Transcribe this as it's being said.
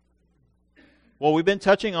Well, we've been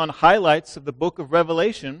touching on highlights of the book of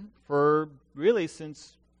Revelation for really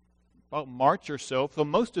since about March or so. For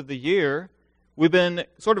most of the year, we've been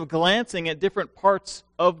sort of glancing at different parts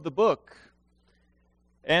of the book.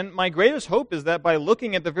 And my greatest hope is that by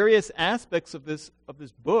looking at the various aspects of this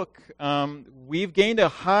book, we've gained a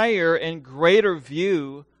higher and greater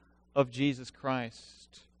view of Jesus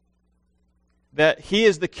Christ. That He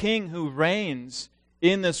is the King who reigns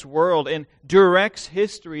in this world and directs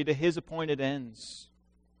history to His appointed ends.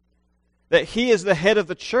 That He is the head of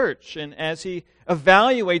the church, and as He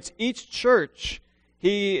evaluates each church,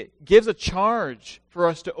 He gives a charge for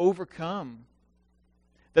us to overcome.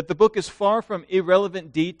 That the book is far from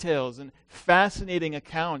irrelevant details and fascinating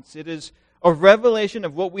accounts. It is a revelation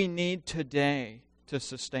of what we need today to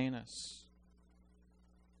sustain us.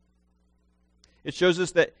 It shows us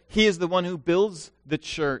that He is the one who builds the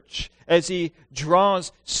church as He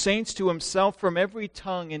draws saints to Himself from every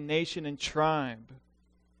tongue and nation and tribe.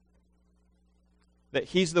 That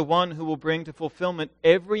He's the one who will bring to fulfillment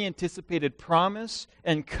every anticipated promise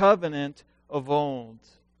and covenant of old.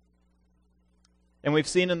 And we've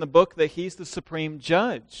seen in the book that He's the supreme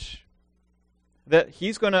judge. That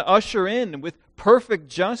He's going to usher in with perfect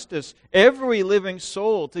justice every living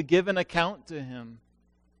soul to give an account to Him.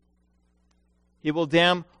 He will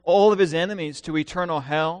damn all of His enemies to eternal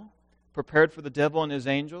hell, prepared for the devil and his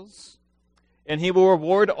angels. And He will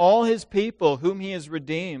reward all His people whom He has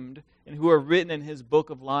redeemed and who are written in His book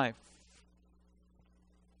of life.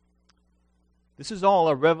 This is all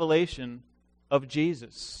a revelation of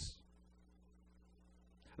Jesus.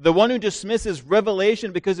 The one who dismisses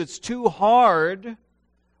revelation because it's too hard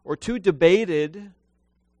or too debated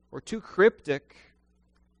or too cryptic,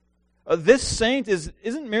 this saint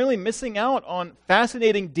isn't merely missing out on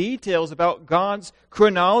fascinating details about God's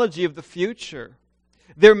chronology of the future.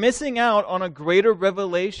 They're missing out on a greater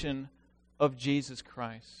revelation of Jesus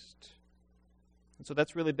Christ. And so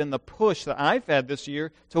that's really been the push that I've had this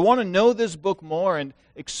year to want to know this book more and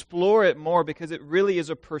explore it more, because it really is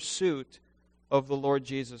a pursuit of the Lord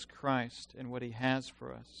Jesus Christ and what He has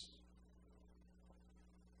for us.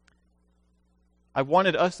 I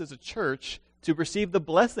wanted us as a church to receive the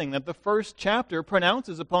blessing that the first chapter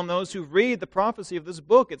pronounces upon those who read the prophecy of this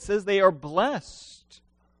book. It says they are blessed.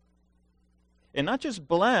 And not just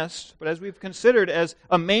blessed, but as we've considered as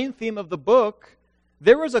a main theme of the book,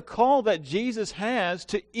 there is a call that Jesus has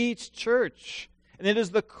to each church. And it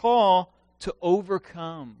is the call to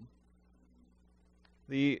overcome.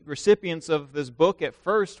 The recipients of this book at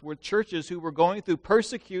first were churches who were going through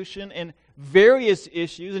persecution and various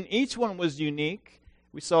issues, and each one was unique.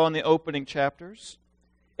 We saw in the opening chapters.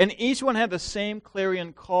 And each one had the same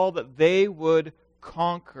clarion call that they would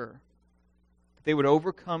conquer. They would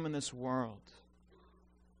overcome in this world.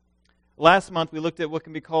 Last month we looked at what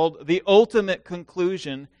can be called the ultimate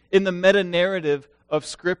conclusion in the meta-narrative of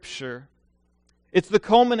Scripture. It's the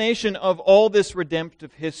culmination of all this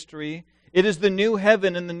redemptive history. It is the new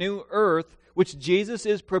heaven and the new earth which Jesus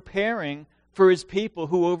is preparing for His people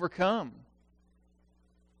who overcome.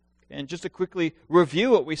 And just to quickly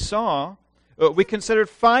review what we saw, we considered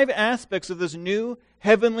 5 aspects of this new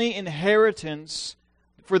heavenly inheritance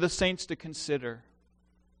for the saints to consider.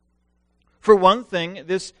 For one thing,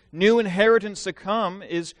 this new inheritance to come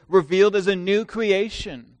is revealed as a new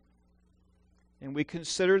creation. And we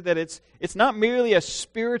considered that it's not merely a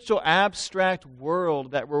spiritual abstract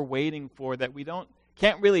world that we're waiting for, that we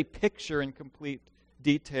can't really picture in complete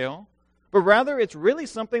detail. But rather, it's really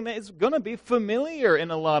something that is going to be familiar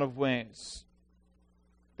in a lot of ways.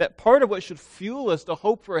 That part of what should fuel us to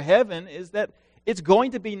hope for heaven is that it's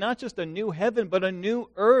going to be not just a new heaven, but a new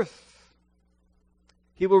earth.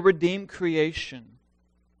 He will redeem creation.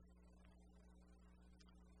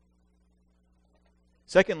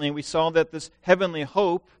 Secondly, we saw that this heavenly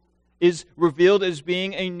hope is revealed as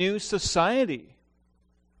being a new society.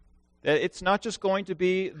 That it's not just going to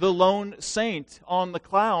be the lone saint on the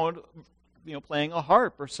cloud, playing a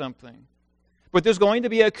harp or something. But there's going to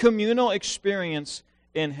be a communal experience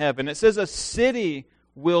in heaven. It says a city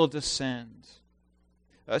will descend.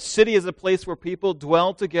 A city is a place where people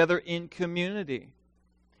dwell together in community.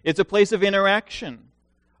 It's a place of interaction,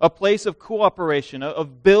 a place of cooperation,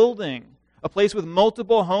 of building, a place with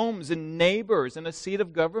multiple homes and neighbors and a seat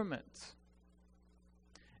of government.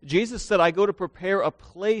 Jesus said, I go to prepare a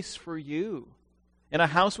place for you in a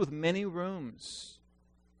house with many rooms.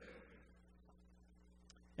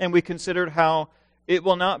 And we considered how it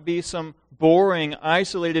will not be some boring,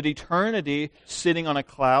 isolated eternity sitting on a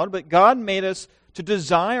cloud, but God made us to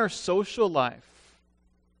desire social life.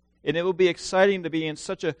 And it will be exciting to be in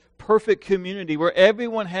such a perfect community where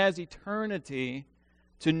everyone has eternity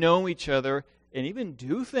to know each other and even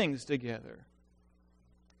do things together.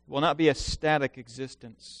 It will not be a static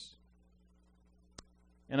existence.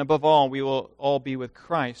 And above all, we will all be with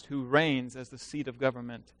Christ, who reigns as the seat of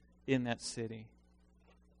government in that city.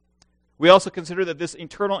 We also consider that this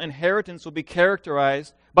eternal inheritance will be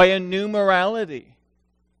characterized by a new morality,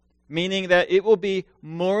 meaning that it will be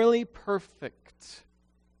morally perfect,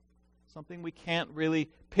 something we can't really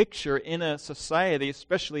picture in a society,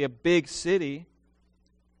 especially a big city.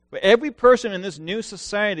 But every person in this new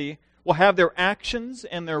society will have their actions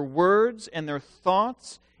and their words and their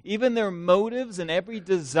thoughts, even their motives and every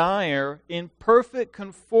desire in perfect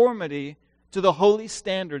conformity to the holy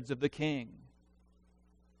standards of the King.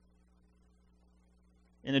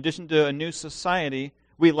 In addition to a new society,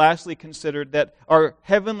 we lastly considered that our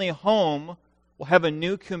heavenly home will have a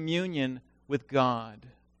new communion with God,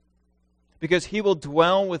 because He will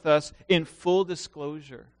dwell with us in full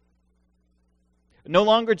disclosure. No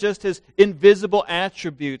longer just His invisible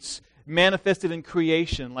attributes manifested in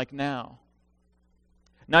creation like now.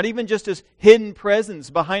 Not even just His hidden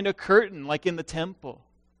presence behind a curtain like in the temple.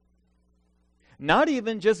 Not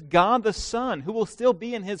even just God the Son, who will still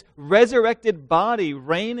be in His resurrected body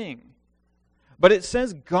reigning. But it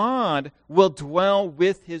says God will dwell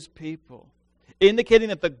with His people, indicating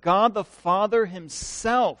that the God the Father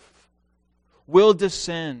Himself will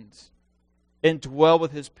descend and dwell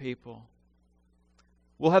with His people.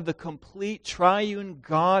 We'll have the complete triune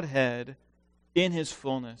Godhead in His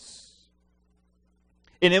fullness.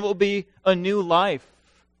 And it will be a new life.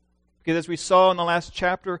 Because as we saw in the last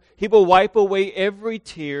chapter, He will wipe away every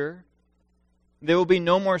tear. There will be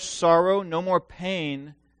no more sorrow, no more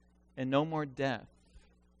pain, and no more death.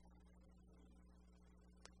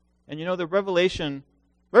 And you know, the Revelation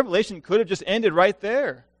could have just ended right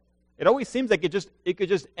there. It always seems like it could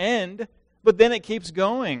just end, but then it keeps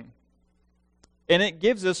going. And it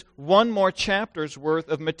gives us one more chapter's worth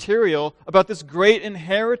of material about this great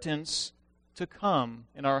inheritance to come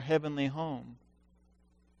in our heavenly home.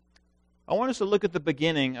 I want us to look at the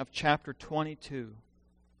beginning of chapter 22.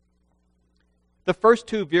 The first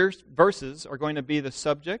two verses are going to be the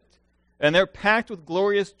subject, and they're packed with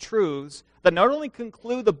glorious truths that not only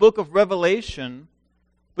conclude the book of Revelation,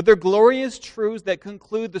 but they're glorious truths that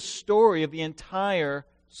conclude the story of the entire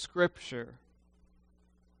Scripture.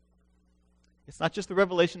 It's not just the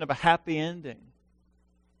revelation of a happy ending.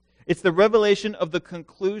 It's the revelation of the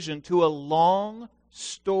conclusion to a long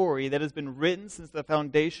story that has been written since the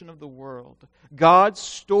foundation of the world. God's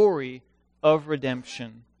story of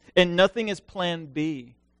redemption. And nothing is plan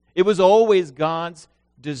B. It was always God's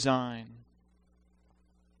design.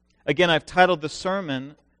 Again, I've titled the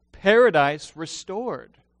sermon, Paradise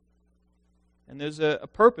Restored. And there's a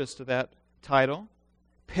purpose to that title.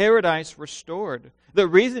 Paradise Restored. The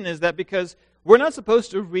reason is that because we're not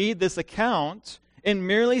supposed to read this account and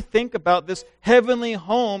merely think about this heavenly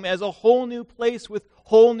home as a whole new place with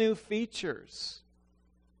whole new features.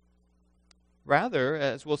 Rather,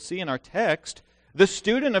 as we'll see in our text, the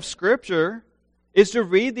student of Scripture is to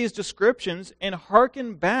read these descriptions and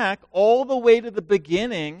hearken back all the way to the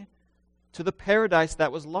beginning to the paradise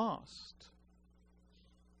that was lost.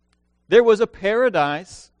 There was a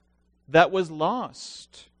paradise that was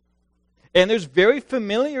lost. And there's very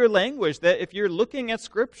familiar language that if you're looking at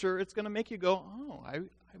Scripture, it's going to make you go, oh, I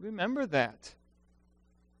remember that.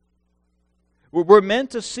 We're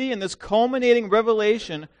meant to see in this culminating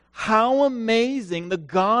revelation how amazing the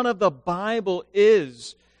God of the Bible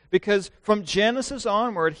is. Because from Genesis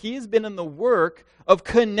onward, He has been in the work of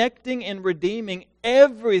connecting and redeeming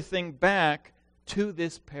everything back to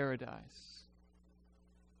this paradise.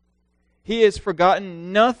 He has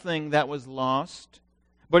forgotten nothing that was lost.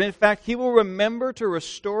 But in fact, He will remember to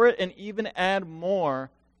restore it and even add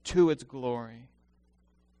more to its glory.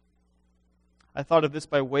 I thought of this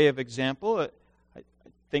by way of example. I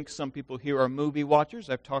think some people here are movie watchers.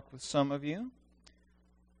 I've talked with some of you.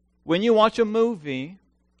 When you watch a movie,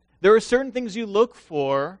 there are certain things you look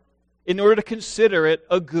for in order to consider it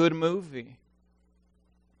a good movie.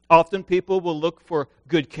 Often people will look for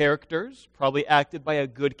good characters, probably acted by a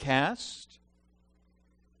good cast.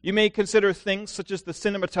 You may consider things such as the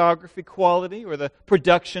cinematography quality or the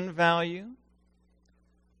production value.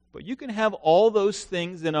 But you can have all those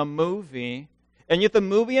things in a movie, and yet the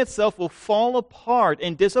movie itself will fall apart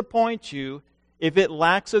and disappoint you if it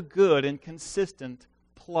lacks a good and consistent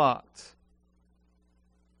plot.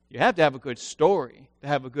 You have to have a good story to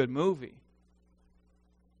have a good movie.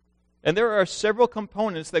 And there are several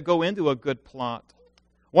components that go into a good plot.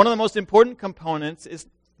 One of the most important components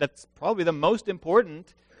that's probably the most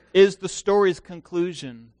important, is the story's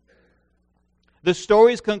conclusion. The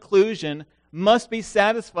story's conclusion must be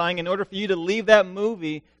satisfying in order for you to leave that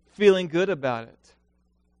movie feeling good about it.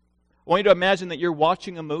 I want you to imagine that you're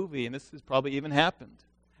watching a movie, and this has probably even happened.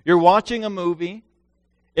 You're watching a movie.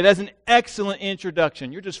 It has an excellent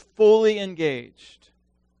introduction. You're just fully engaged.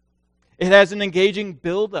 It has an engaging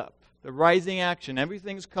build-up, the rising action.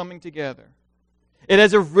 Everything's coming together. It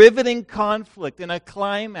has a riveting conflict and a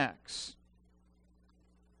climax.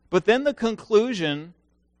 But then the conclusion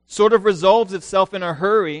sort of resolves itself in a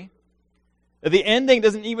hurry. The ending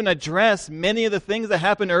doesn't even address many of the things that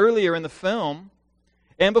happened earlier in the film.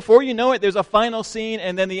 And before you know it, there's a final scene,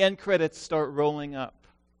 and then the end credits start rolling up.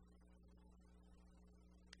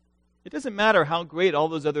 It doesn't matter how great all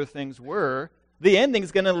those other things were. The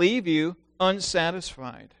ending's going to leave you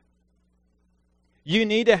unsatisfied. You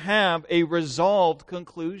need to have a resolved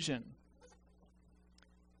conclusion.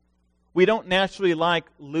 We don't naturally like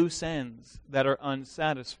loose ends that are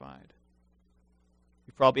unsatisfied.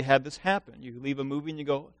 You've probably had this happen. You leave a movie and you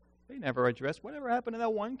go, they never addressed whatever happened to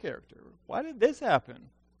that one character. Why did this happen?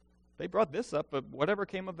 They brought this up, but whatever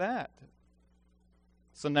came of that?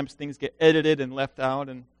 Sometimes things get edited and left out,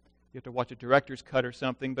 and you have to watch a director's cut or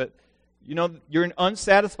something, but you're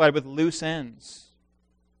unsatisfied with loose ends.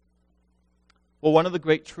 Well, one of the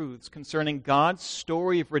great truths concerning God's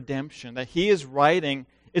story of redemption that He is writing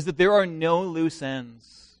is that there are no loose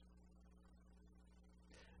ends.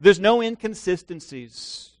 There's no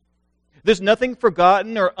inconsistencies. There's nothing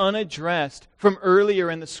forgotten or unaddressed from earlier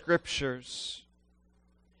in the Scriptures.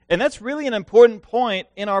 And that's really an important point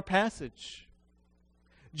in our passage.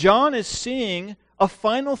 John is seeing a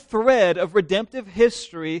final thread of redemptive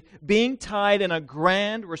history being tied in a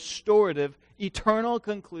grand, restorative, eternal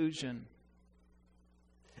conclusion.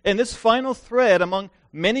 And this final thread, among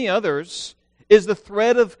many others, is the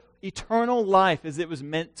thread of eternal life as it was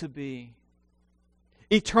meant to be.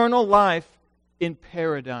 Eternal life in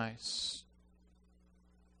paradise.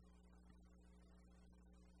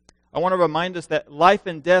 I want to remind us that life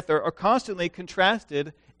and death are constantly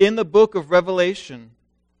contrasted in the book of Revelation.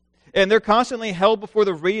 And they're constantly held before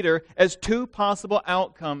the reader as two possible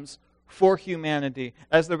outcomes for humanity,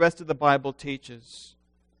 as the rest of the Bible teaches.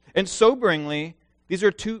 And soberingly, these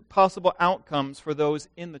are two possible outcomes for those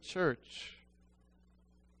in the church.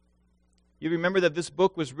 You remember that this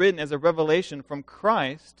book was written as a revelation from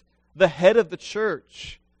Christ, the head of the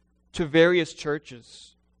church, to various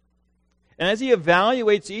churches. And as He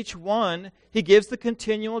evaluates each one, He gives the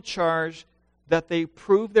continual charge that they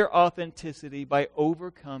prove their authenticity by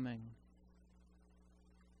overcoming.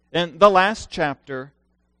 And the last chapter,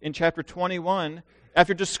 in chapter 21,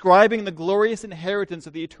 after describing the glorious inheritance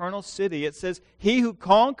of the eternal city, it says, "He who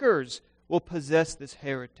conquers will possess this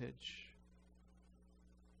heritage."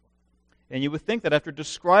 And you would think that after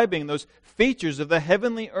describing those features of the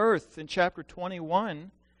heavenly earth in chapter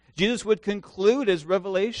 21, Jesus would conclude His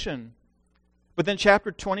revelation. But then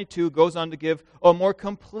chapter 22 goes on to give a more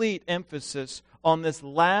complete emphasis on this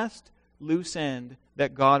last loose end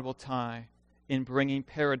that God will tie in bringing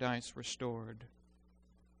paradise restored.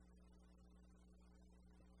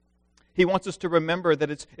 He wants us to remember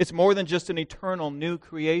that it's more than just an eternal new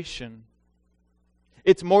creation.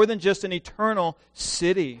 It's more than just an eternal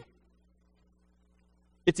city.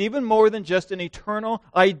 It's even more than just an eternal,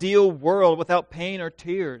 ideal world without pain or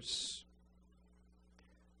tears.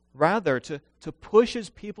 Rather, to push His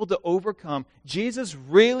people to overcome, Jesus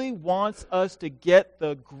really wants us to get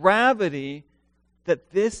the gravity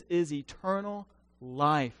that this is eternal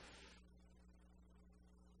life.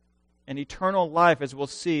 And eternal life, as we'll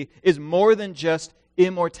see, is more than just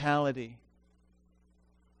immortality.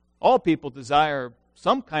 All people desire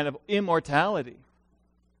some kind of immortality.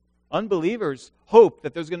 Unbelievers hope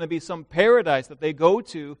that there's going to be some paradise that they go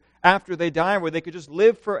to after they die where they could just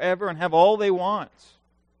live forever and have all they want.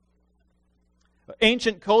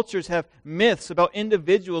 Ancient cultures have myths about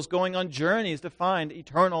individuals going on journeys to find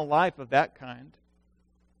eternal life of that kind.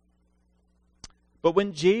 But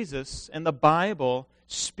when Jesus and the Bible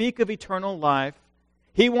speak of eternal life,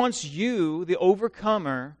 He wants you, the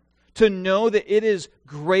overcomer, to know that it is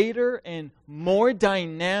greater and more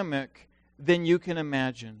dynamic than you can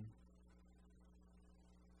imagine.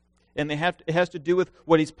 And it has to do with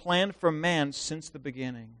what He's planned for man since the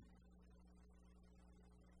beginning.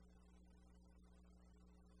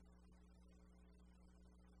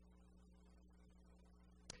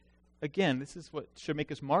 Again, this is what should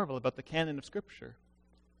make us marvel about the canon of Scripture.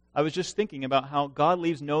 I was just thinking about how God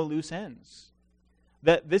leaves no loose ends.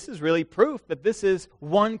 That this is really proof that this is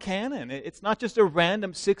one canon. It's not just a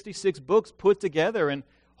random 66 books put together and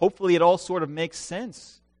hopefully it all sort of makes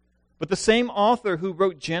sense. But the same author who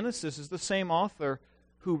wrote Genesis is the same author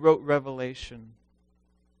who wrote Revelation.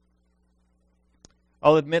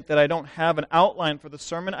 I'll admit that I don't have an outline for the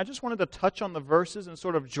sermon. I just wanted to touch on the verses and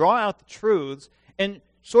sort of draw out the truths and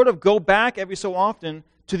sort of go back every so often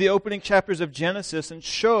to the opening chapters of Genesis and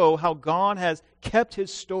show how God has kept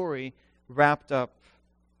His story wrapped up.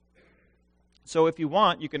 So if you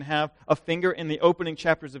want, you can have a finger in the opening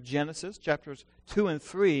chapters of Genesis, chapters 2 and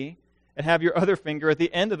 3, and have your other finger at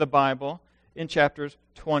the end of the Bible in chapters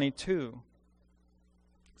 22.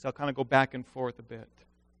 So I'll kind of go back and forth a bit.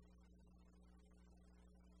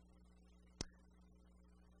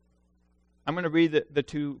 I'm going to read the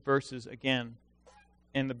two verses again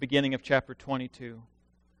in the beginning of chapter 22.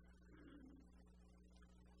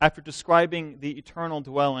 After describing the eternal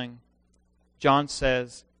dwelling, John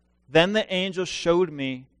says, "Then the angel showed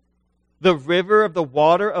me the river of the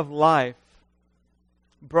water of life,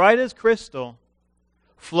 bright as crystal,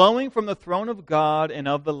 flowing from the throne of God and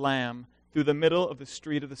of the Lamb through the middle of the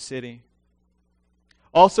street of the city.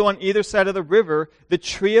 Also on either side of the river, the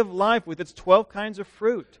tree of life with its 12 kinds of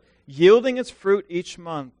fruit, yielding its fruit each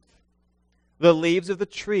month. The leaves of the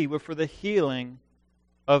tree were for the healing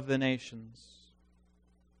of the nations."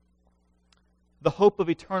 The hope of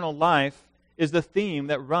eternal life is the theme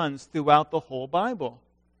that runs throughout the whole Bible.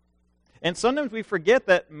 And sometimes we forget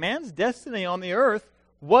that man's destiny on the earth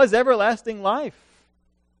was everlasting life.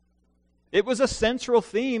 It was a central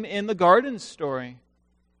theme in the garden story.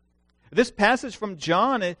 This passage from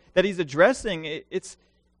John that he's addressing, it's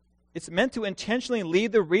meant to intentionally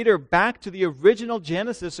lead the reader back to the original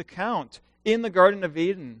Genesis account in the Garden of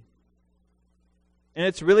Eden. And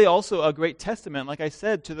it's really also a great testament, like I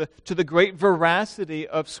said, to the great veracity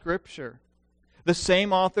of Scripture. The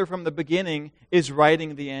same author from the beginning is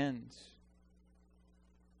writing the end.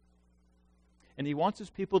 And he wants his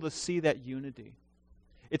people to see that unity.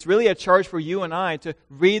 It's really a charge for you and I to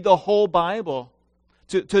read the whole Bible,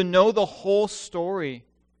 to know the whole story.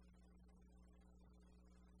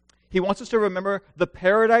 He wants us to remember the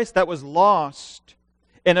paradise that was lost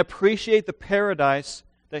and appreciate the paradise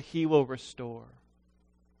that He will restore.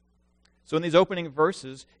 So in these opening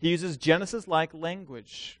verses, he uses Genesis-like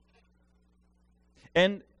language.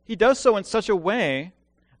 And he does so in such a way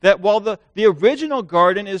that while the original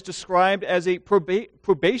garden is described as a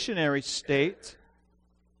probationary state,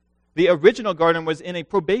 the original garden was in a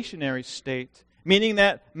probationary state, meaning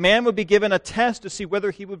that man would be given a test to see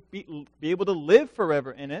whether he would be able to live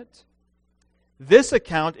forever in it. This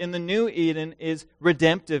account in the new Eden is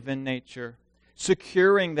redemptive in nature,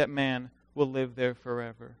 securing that man will live there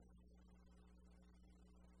forever.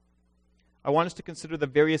 I want us to consider the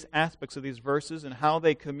various aspects of these verses and how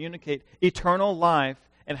they communicate eternal life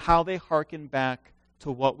and how they hearken back to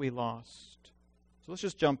what we lost. So let's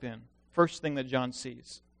just jump in. First thing that John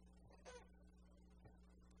sees.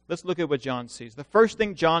 Let's look at what John sees. The first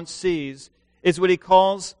thing John sees is what he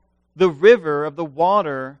calls the river of the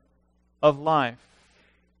water of life.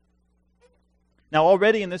 Now,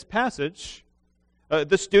 already in this passage,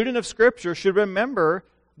 the student of Scripture should remember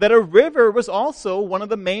that a river was also one of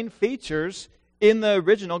the main features in the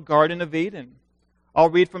original Garden of Eden. I'll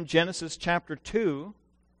read from Genesis chapter 2.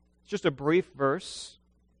 It's just a brief verse.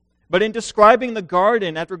 But in describing the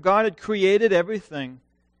garden after God had created everything,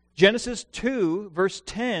 Genesis 2, verse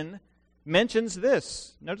 10, mentions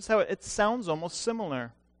this. Notice how it sounds almost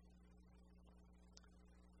similar.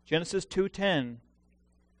 Genesis 2:10.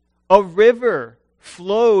 A river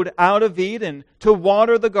flowed out of Eden to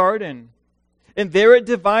water the garden, and there it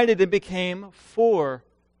divided and became 4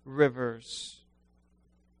 rivers.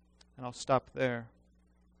 And I'll stop there.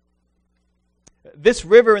 This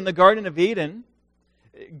river in the Garden of Eden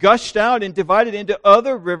gushed out and divided into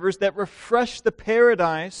other rivers that refreshed the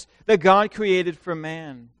paradise that God created for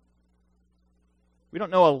man. We don't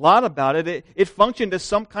know a lot about it. It functioned as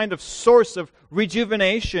some kind of source of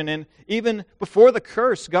rejuvenation. And even before the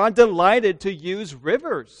curse, God delighted to use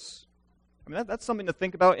rivers. I mean, that's something to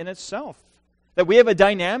think about in itself. That we have a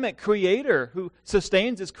dynamic Creator who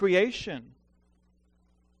sustains His creation.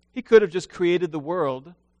 He could have just created the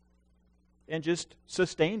world and just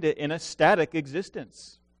sustained it in a static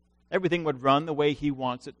existence. Everything would run the way He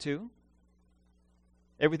wants it to.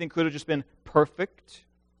 Everything could have just been perfect.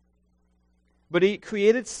 But He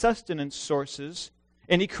created sustenance sources,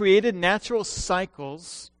 and He created natural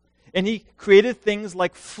cycles, and He created things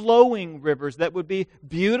like flowing rivers that would be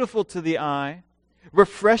beautiful to the eye,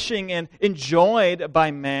 refreshing and enjoyed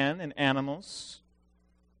by man and animals.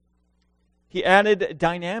 He added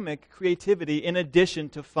dynamic creativity in addition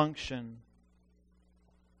to function.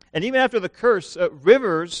 And even after the curse,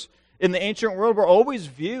 rivers in the ancient world were always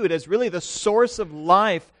viewed as really the source of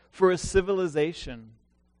life for a civilization.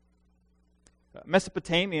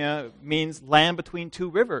 Mesopotamia means land between 2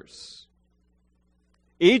 rivers.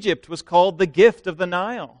 Egypt was called the gift of the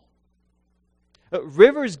Nile.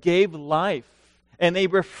 Rivers gave life, and they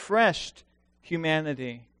refreshed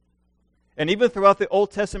humanity. And even throughout the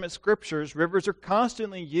Old Testament scriptures, rivers are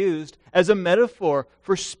constantly used as a metaphor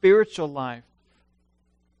for spiritual life.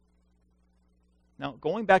 Now,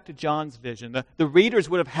 going back to John's vision, the readers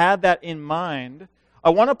would have had that in mind.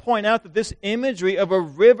 I want to point out that this imagery of a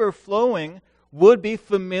river flowing would be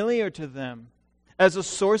familiar to them as a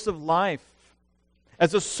source of life,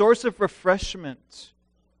 as a source of refreshment,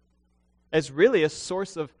 as really a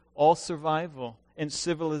source of all survival and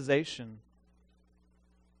civilization.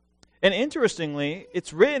 And interestingly,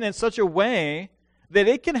 it's written in such a way that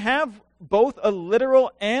it can have both a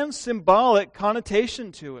literal and symbolic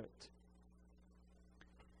connotation to it.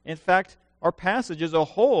 In fact, our passage as a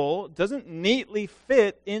whole doesn't neatly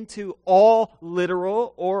fit into all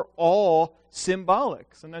literal or all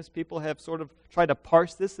symbolic. Sometimes people have sort of tried to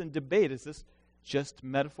parse this and debate, is this just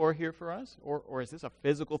metaphor here for us? Or is this a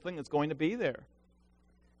physical thing that's going to be there?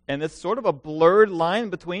 And it's sort of a blurred line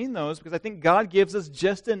between those, because I think God gives us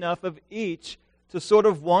just enough of each to sort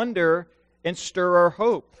of wonder and stir our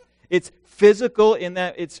hope. It's physical in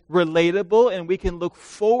that it's relatable and we can look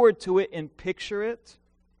forward to it and picture it.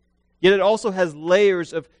 Yet it also has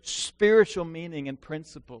layers of spiritual meaning and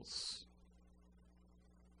principles.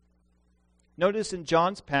 Notice in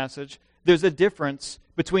John's passage, there's a difference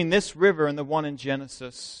between this river and the one in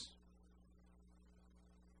Genesis.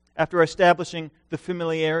 After establishing the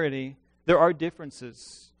familiarity, there are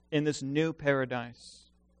differences in this new paradise.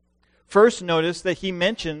 First, notice that he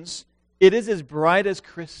mentions it is as bright as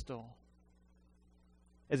crystal.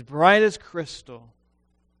 As bright as crystal.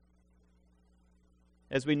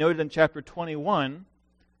 As we noted in chapter 21,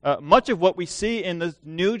 much of what we see in the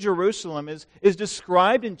New Jerusalem is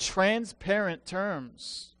described in transparent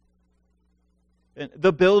terms.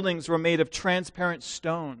 The buildings were made of transparent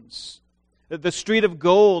stones. The street of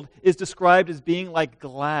gold is described as being like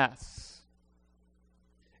glass.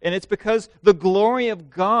 And it's because the glory of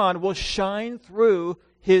God will shine through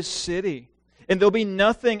His city. And there'll be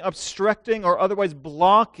nothing obstructing or otherwise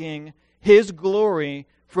blocking His glory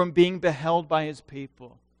from being beheld by His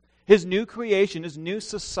people. His new creation, His new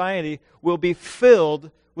society will be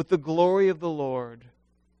filled with the glory of the Lord.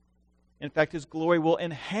 In fact, His glory will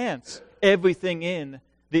enhance everything in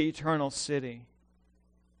the eternal city.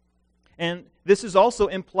 And this is also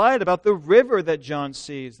implied about the river that John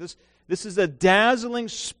sees. This is a dazzling,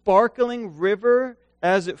 sparkling river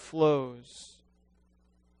as it flows.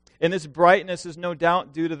 And this brightness is no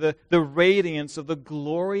doubt due to the radiance of the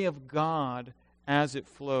glory of God as it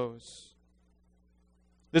flows.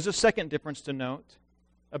 There's a second difference to note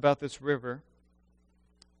about this river.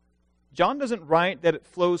 John doesn't write that it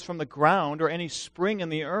flows from the ground or any spring in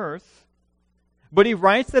the earth, but he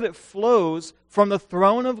writes that it flows from the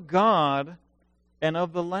throne of God and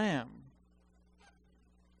of the Lamb.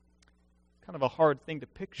 Kind of a hard thing to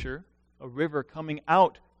picture, a river coming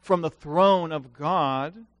out from the throne of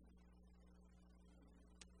God.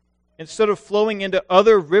 Instead of flowing into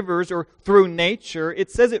other rivers or through nature,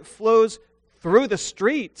 it says it flows through the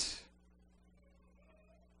street.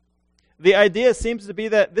 The idea seems to be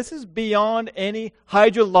that this is beyond any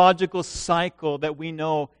hydrological cycle that we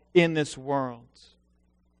know in this world.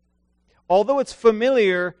 Although it's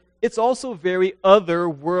familiar, it's also very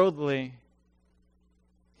otherworldly.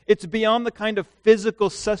 It's beyond the kind of physical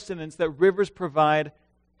sustenance that rivers provide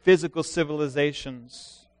physical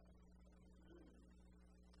civilizations.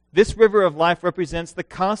 This river of life represents the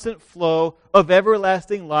constant flow of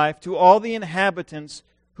everlasting life to all the inhabitants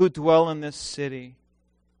who dwell in this city.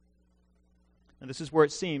 And this is where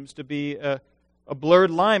it seems to be a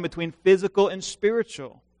blurred line between physical and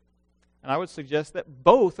spiritual. And I would suggest that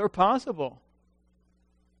both are possible.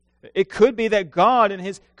 It could be that God, in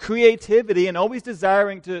His creativity and always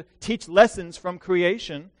desiring to teach lessons from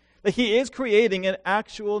creation, that He is creating an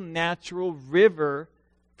actual natural river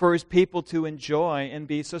for His people to enjoy and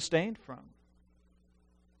be sustained from.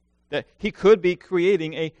 That He could be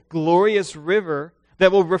creating a glorious river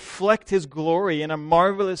that will reflect His glory in a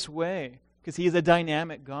marvelous way, because He is a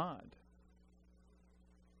dynamic God.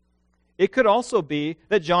 It could also be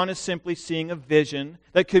that John is simply seeing a vision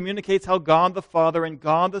that communicates how God the Father and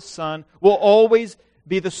God the Son will always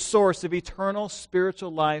be the source of eternal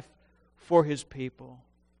spiritual life for His people.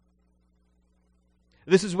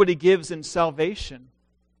 This is what He gives in salvation.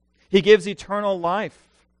 He gives eternal life.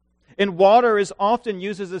 And water is often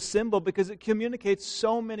used as a symbol because it communicates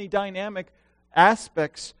so many dynamic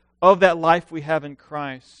aspects of that life we have in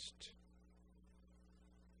Christ.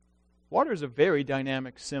 Water is a very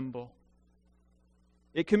dynamic symbol.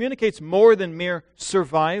 It communicates more than mere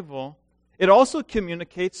survival. it also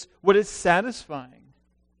communicates what is satisfying.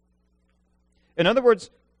 In other words,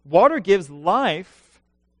 water gives life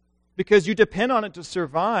because you depend on it to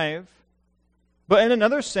survive, but in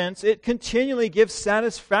another sense, it continually gives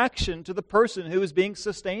satisfaction to the person who is being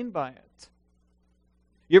sustained by it.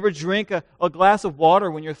 You ever drink a glass of water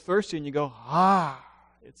when you're thirsty and you go,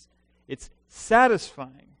 it's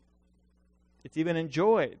satisfying. It's even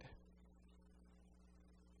enjoyed.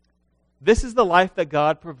 This is the life that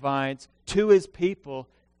God provides to His people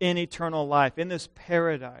in eternal life, in this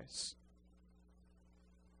paradise.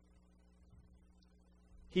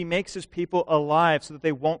 He makes His people alive so that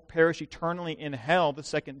they won't perish eternally in hell, the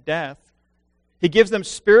second death. He gives them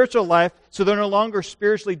spiritual life so they're no longer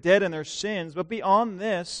spiritually dead in their sins. But beyond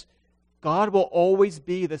this, God will always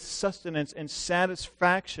be the sustenance and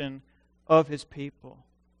satisfaction of His people.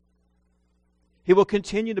 He will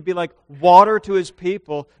continue to be like water to His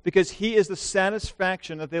people because He is the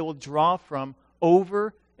satisfaction that they will draw from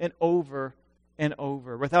over and over and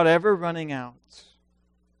over without ever running out.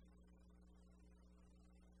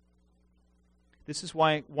 This is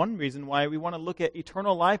one reason why we want to look at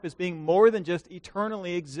eternal life as being more than just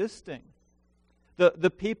eternally existing. The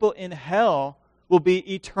people in hell will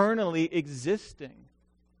be eternally existing.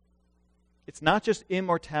 It's not just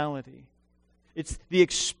immortality. It's the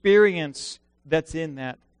experience that's in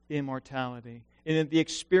that immortality. And the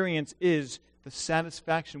experience is the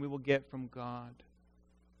satisfaction we will get from God.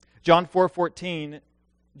 John 4:14,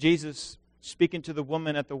 Jesus, speaking to the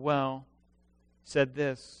woman at the well, said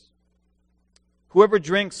this, "Whoever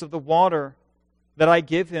drinks of the water that I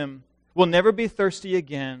give him will never be thirsty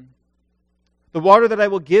again. The water that I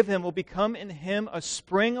will give him will become in him a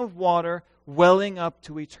spring of water welling up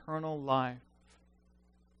to eternal life."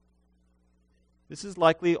 This is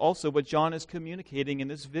likely also what John is communicating in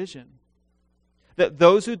this vision. That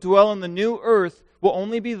those who dwell on the new earth will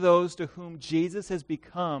only be those to whom Jesus has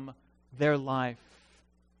become their life.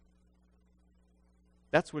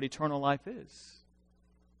 That's what eternal life is.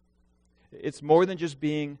 It's more than just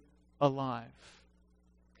being alive.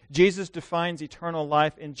 Jesus defines eternal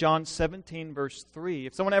life in John 17, verse 3.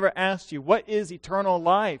 If someone ever asks you, what is eternal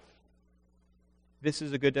life? This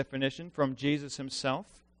is a good definition from Jesus Himself.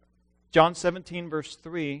 John 17, verse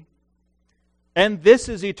 3. "And this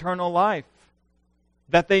is eternal life,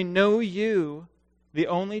 that they know you, the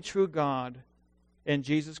only true God, and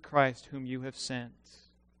Jesus Christ, whom you have sent."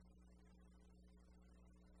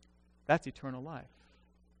 That's eternal life.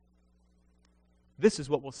 This is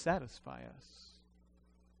what will satisfy us.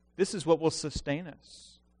 This is what will sustain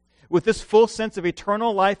us. With this full sense of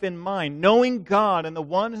eternal life in mind, knowing God and the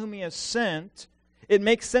one whom He has sent, it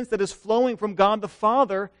makes sense that is flowing from God the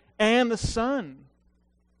Father and the Son.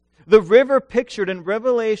 The river pictured in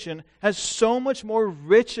Revelation has so much more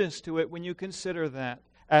richness to it when you consider that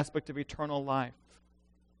aspect of eternal life.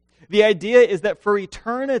 The idea is that for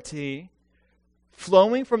eternity,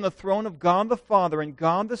 flowing from the throne of God the Father and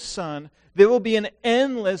God the Son, there will be an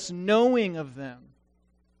endless knowing of them.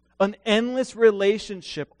 An endless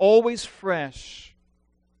relationship, always fresh.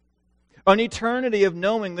 An eternity of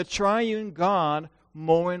knowing the triune God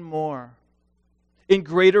more and more. In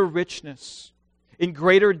greater richness. In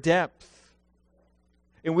greater depth.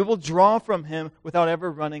 And we will draw from Him without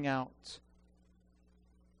ever running out.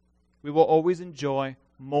 We will always enjoy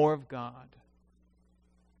more of God.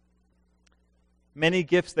 Many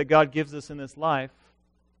gifts that God gives us in this life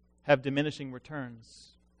have diminishing returns.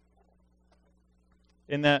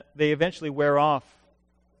 In that they eventually wear off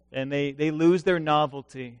and they lose their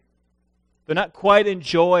novelty. They're not quite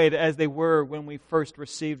enjoyed as they were when we first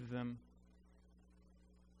received them.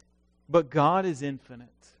 But God is infinite.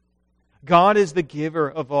 God is the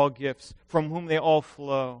giver of all gifts, from whom they all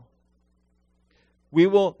flow. We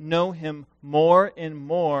will know Him more and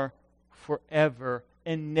more forever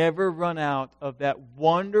and never run out of that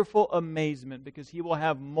wonderful amazement because He will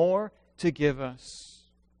have more to give us.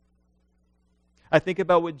 I think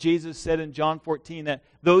about what Jesus said in John 14, that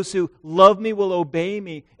those who love Me will obey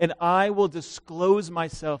Me, and I will disclose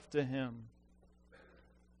Myself to him.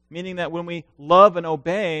 Meaning that when we love and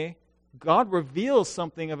obey, God reveals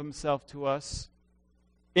something of Himself to us.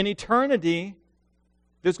 In eternity,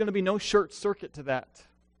 there's going to be no short circuit to that.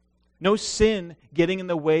 No sin getting in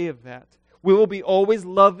the way of that. We will be always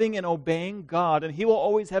loving and obeying God, and He will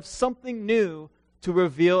always have something new to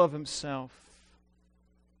reveal of Himself.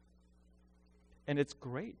 And it's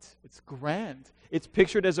great. It's grand. It's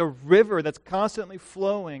pictured as a river that's constantly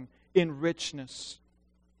flowing in richness.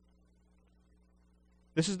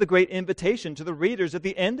 This is the great invitation to the readers at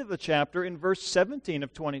the end of the chapter in verse 17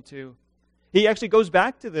 of 22. He actually goes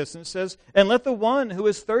back to this and says, "And let the one who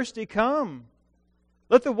is thirsty come.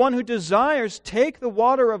 Let the one who desires take the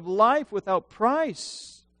water of life without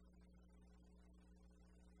price.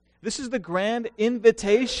 This is the grand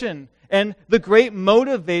invitation and the great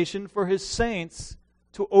motivation for His saints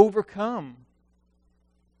to overcome.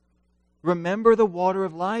 Remember the water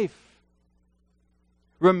of life.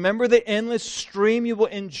 Remember the endless stream you will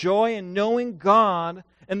enjoy in knowing God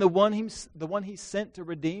and the one He sent to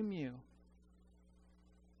redeem you.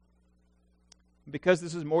 Because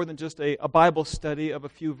this is more than just a Bible study of a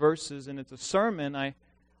few verses and it's a sermon, I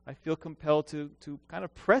feel compelled to kind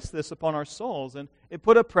of press this upon our souls and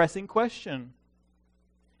put a pressing question.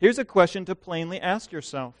 Here's a question to plainly ask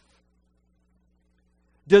yourself.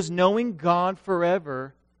 Does knowing God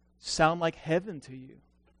forever sound like heaven to you?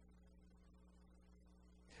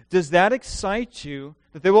 Does that excite you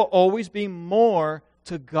that there will always be more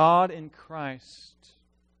to God in Christ?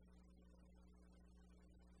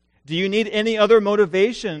 Do you need any other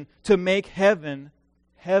motivation to make heaven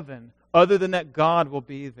heaven other than that God will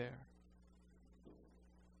be there?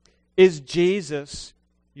 Is Jesus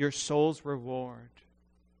your soul's reward?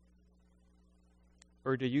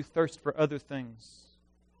 Or do you thirst for other things?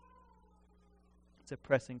 It's a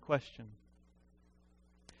pressing question.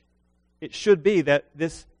 It should be that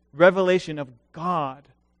this revelation of God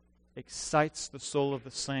excites the soul of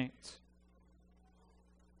the saint.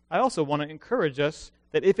 I also want to encourage us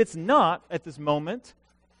that if it's not at this moment,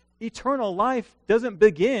 eternal life doesn't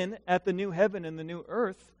begin at the new heaven and the new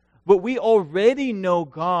earth, but we already know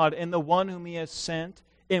God and the one whom He has sent,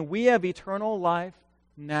 and we have eternal life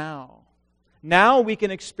now. Now we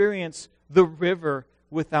can experience the river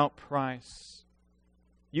without price.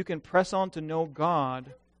 You can press on to know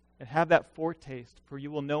God and have that foretaste, for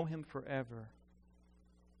you will know Him forever.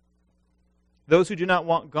 Those who do not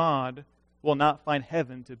want God will not find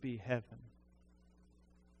heaven to be heaven.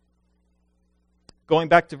 Going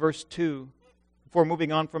back to verse 2, before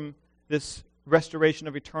moving on from this restoration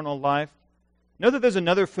of eternal life, know that there's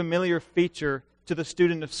another familiar feature to the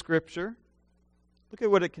student of Scripture. Look at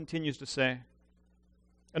what it continues to say.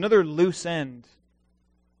 Another loose end.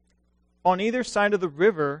 On either side of the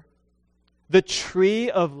river, the tree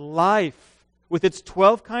of life, with its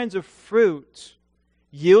 12 kinds of fruit,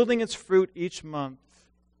 yielding its fruit each month.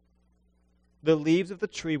 The leaves of the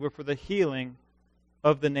tree were for the healing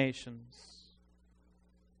of the nations.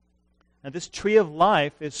 Now, this tree of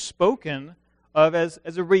life is spoken of as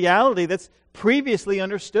a reality that's previously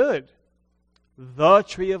understood. The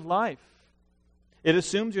tree of life. It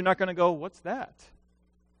assumes you're not going to go, what's that?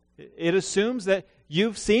 It assumes that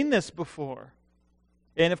you've seen this before.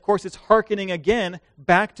 And of course, it's hearkening again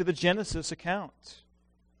back to the Genesis account.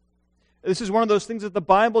 This is one of those things that the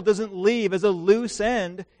Bible doesn't leave as a loose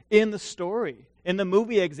end in the story. In the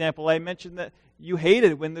movie example, I mentioned that you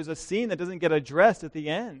hated when there's a scene that doesn't get addressed at the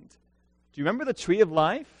end. Do you remember the tree of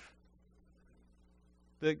life?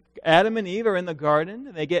 Adam and Eve are in the garden,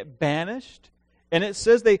 and they get banished. And it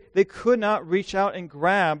says they could not reach out and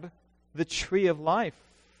grab the tree of life.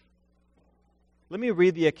 Let me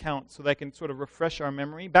read the account so that I can sort of refresh our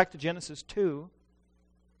memory. Back to Genesis 2.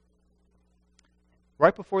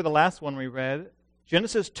 Right before the last one we read,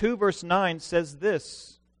 Genesis 2 verse 9 says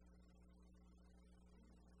this.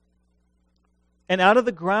 And out of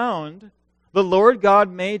the ground the Lord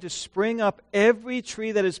God made to spring up every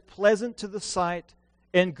tree that is pleasant to the sight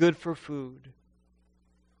and good for food.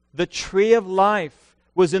 The tree of life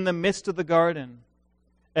was in the midst of the garden,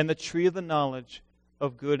 and the tree of the knowledge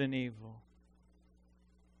of good and evil.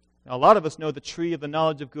 Now, a lot of us know the tree of the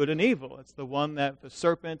knowledge of good and evil. It's the one that the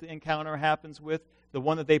serpent encounter happens with, the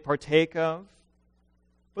one that they partake of.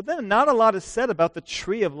 But then not a lot is said about the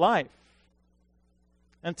tree of life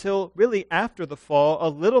until really after the fall. A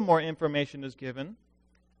little more information is given.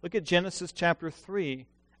 Look at Genesis chapter 3.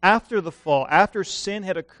 After the fall, after sin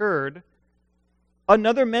had occurred,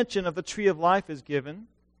 another mention of the tree of life is given.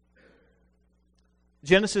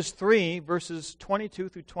 Genesis 3, verses 22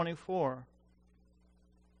 through 24.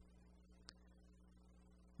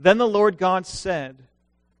 Then the Lord God said,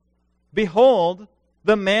 Behold,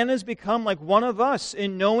 the man has become like one of us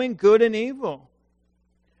in knowing good and evil.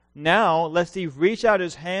 Now, lest he reach out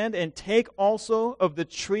his hand and take also of the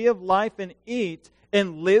tree of life and eat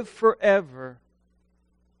and live forever.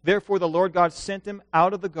 Therefore the Lord God sent him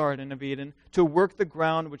out of the Garden of Eden to work the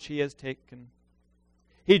ground which he has taken.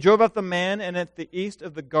 He drove out the man, and at the east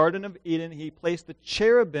of the Garden of Eden he placed the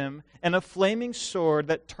cherubim and a flaming sword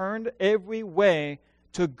that turned every way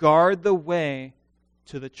to guard the way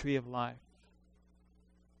to the tree of life.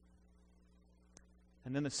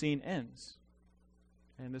 And then the scene ends.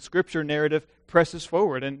 And the Scripture narrative presses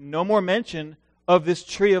forward, and no more mention of this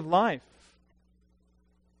tree of life.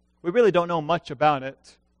 We really don't know much about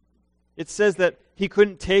it. It says that he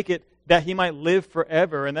couldn't take it that he might live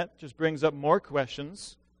forever, and that just brings up more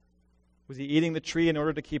questions. Was he eating the tree in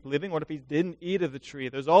order to keep living? What if he didn't eat of the tree?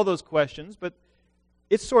 There's all those questions, but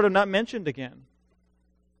it's sort of not mentioned again.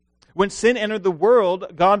 When sin entered the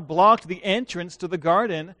world, God blocked the entrance to the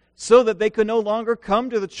garden so that they could no longer come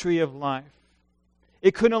to the tree of life.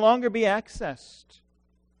 It could no longer be accessed.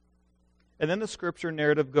 And then the scripture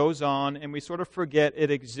narrative goes on, and we sort of forget it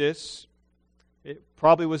exists. It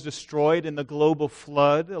probably was destroyed in the global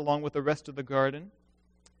flood along with the rest of the garden.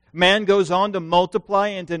 Man goes on to multiply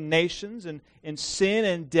into nations, and sin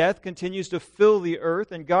and death continues to fill the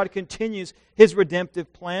earth, and God continues His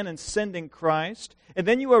redemptive plan in sending Christ. And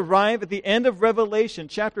then you arrive at the end of Revelation,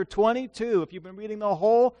 chapter 22, if you've been reading the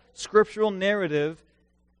whole scriptural narrative,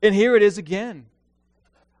 and here it is again,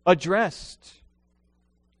 addressed.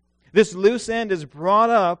 This loose end is brought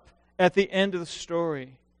up at the end of the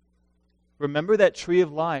story. Remember that tree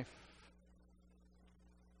of life.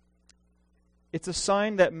 It's a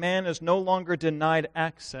sign that man is no longer denied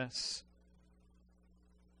access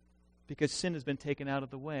because sin has been taken out of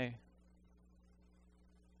the way.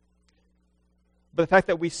 But the fact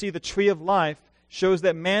that we see the tree of life shows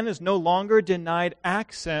that man is no longer denied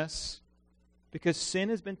access because sin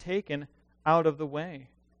has been taken out of the way.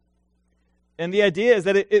 And the idea is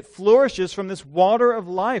that it flourishes from this water of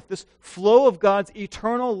life, this flow of God's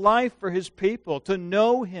eternal life for His people, to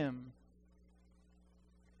know Him.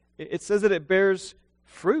 It says that it bears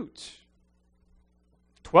fruit.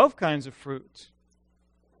 12 kinds of fruit.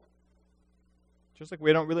 Just like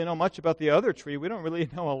we don't really know much about the other tree, we don't really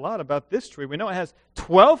know a lot about this tree. We know it has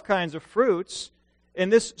 12 kinds of fruits,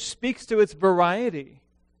 and this speaks to its variety.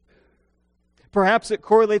 Perhaps it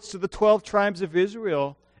correlates to the 12 tribes of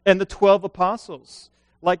Israel and the 12 apostles.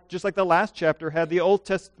 Just like the last chapter had the Old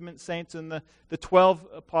Testament saints and the 12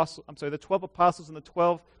 apostles and the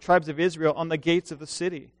 12 tribes of Israel on the gates of the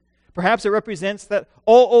city. Perhaps it represents that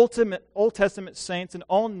all Old Testament saints and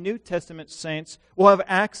all New Testament saints will have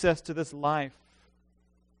access to this life.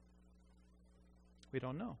 We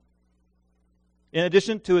don't know. In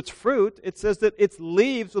addition to its fruit, it says that its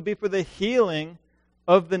leaves will be for the healing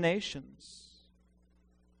of the nations.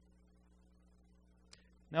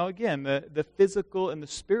 Now again, the physical and the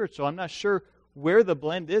spiritual, I'm not sure where the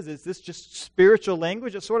blend is. Is this just spiritual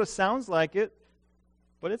language? It sort of sounds like it.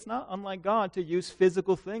 But it's not unlike God to use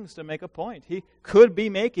physical things to make a point. He could be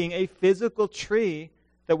making a physical tree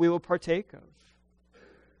that we will partake of.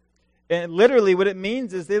 And literally what it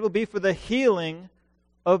means is it will be for the healing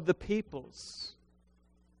of the peoples.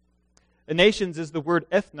 The nations is the word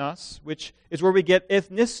ethnos, which is where we get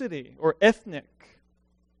ethnicity or ethnic.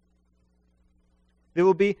 There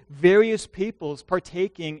will be various peoples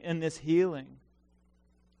partaking in this healing,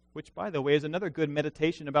 which, by the way, is another good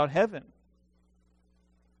meditation about heaven.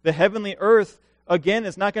 The heavenly earth, again,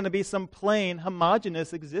 is not going to be some plain,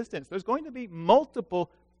 homogeneous existence. There's going to be multiple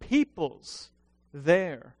peoples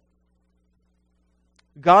there.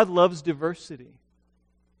 God loves diversity.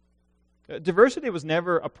 Diversity was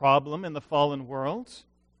never a problem in the fallen world,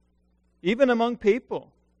 even among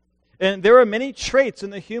people. And there are many traits in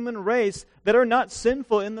the human race that are not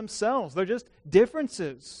sinful in themselves. They're just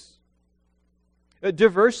differences.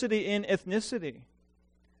 Diversity in ethnicity.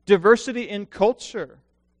 Diversity in culture.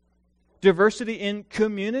 Diversity in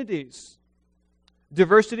communities.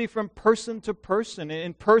 Diversity from person to person,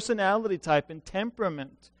 in personality type, in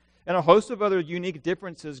temperament, and a host of other unique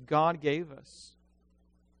differences God gave us.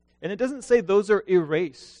 And it doesn't say those are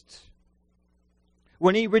erased.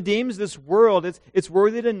 When He redeems this world, it's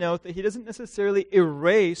worthy to note that He doesn't necessarily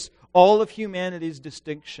erase all of humanity's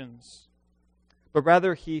distinctions, but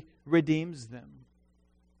rather He redeems them.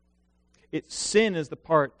 Sin is the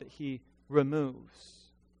part that He removes.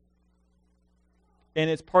 And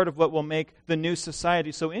it's part of what will make the new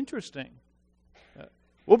society so interesting.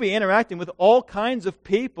 We'll be interacting with all kinds of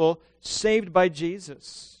people saved by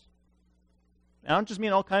Jesus. I don't just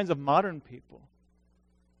mean all kinds of modern people.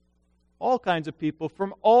 All kinds of people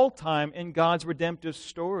from all time in God's redemptive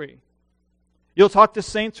story. You'll talk to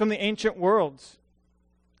saints from the ancient world,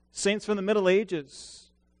 saints from the Middle Ages,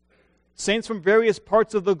 saints from various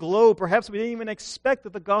parts of the globe. Perhaps we didn't even expect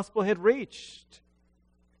that the gospel had reached.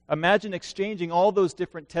 Imagine exchanging all those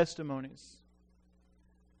different testimonies.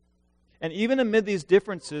 And even amid these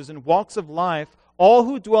differences and walks of life, all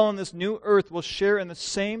who dwell on this new earth will share in the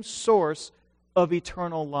same source of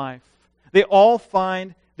eternal life. They all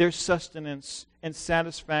find their sustenance and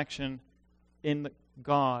satisfaction in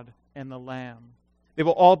God and the Lamb. They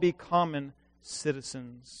will all be common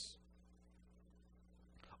citizens.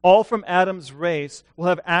 All from Adam's race will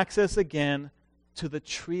have access again to the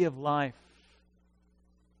tree of life.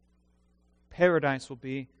 Paradise will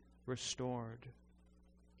be restored.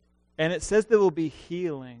 And it says there will be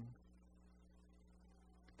healing.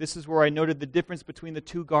 This is where I noted the difference between the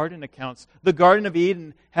two garden accounts. The Garden of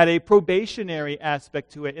Eden had a probationary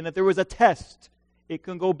aspect to it, in that there was a test. It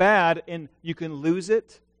can go bad and you can lose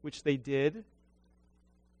it, which they did,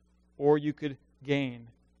 or you could gain.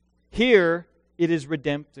 Here, it is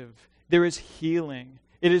redemptive. There is healing.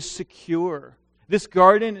 It is secure. This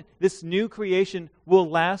garden, this new creation, will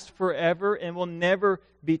last forever and will never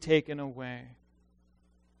be taken away.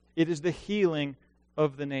 It is the healing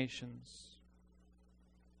of the nations.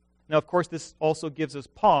 Now, of course, this also gives us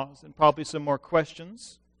pause and probably some more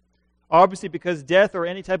questions. Obviously, because death or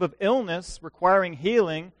any type of illness requiring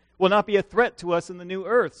healing will not be a threat to us in the new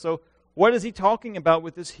earth. So, what is he talking about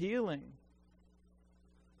with this healing?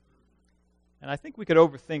 And I think we could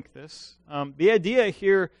overthink this. The idea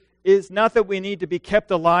here is not that we need to be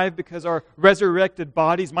kept alive because our resurrected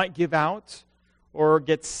bodies might give out or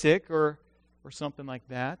get sick or something like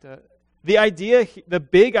that. The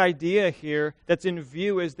big idea here that's in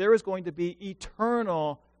view is there is going to be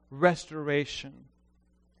eternal restoration.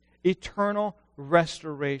 Eternal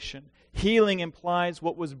restoration. Healing implies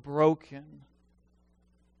what was broken.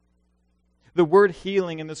 The word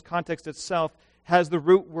healing in this context itself has the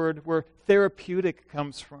root word where therapeutic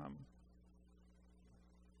comes from.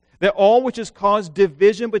 That all which has caused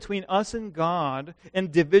division between us and God,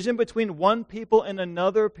 and division between one people and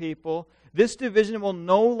another people, this division will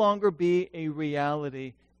no longer be a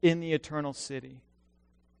reality in the eternal city.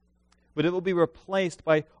 But it will be replaced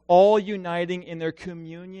by all uniting in their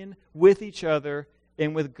communion with each other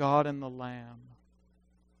and with God and the Lamb.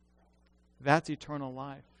 That's eternal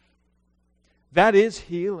life. That is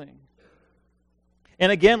healing.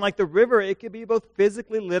 And again, like the river, it can be both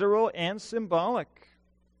physically literal and symbolic.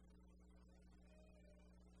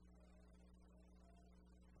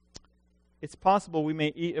 It's possible we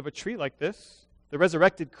may eat of a tree like this. The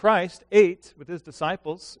resurrected Christ ate with his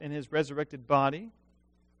disciples in his resurrected body.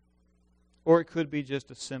 Or it could be just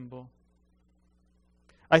a symbol.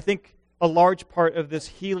 I think a large part of this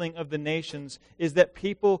healing of the nations is that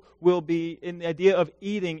people will be, in the idea of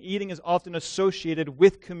eating is often associated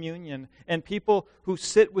with communion. And people who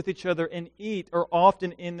sit with each other and eat are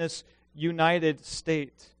often in this united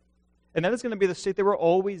state. And that is going to be the state that we're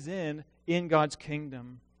always in God's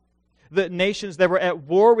kingdom. The nations that were at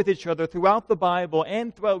war with each other throughout the Bible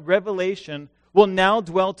and throughout Revelation will now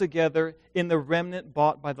dwell together in the remnant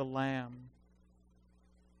bought by the Lamb.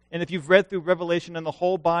 And if you've read through Revelation and the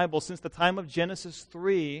whole Bible since the time of Genesis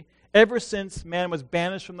 3, ever since man was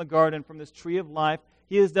banished from the garden, from this tree of life,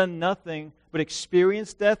 he has done nothing but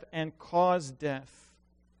experience death and cause death.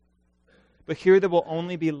 But here there will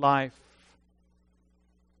only be life.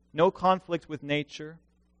 No conflict with nature,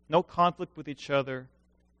 no conflict with each other,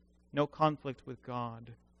 no conflict with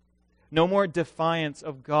God. No more defiance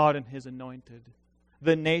of God and His anointed.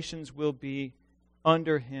 The nations will be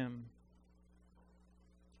under Him.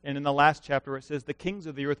 And in the last chapter it says, the kings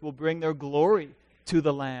of the earth will bring their glory to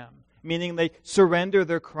the Lamb, meaning they surrender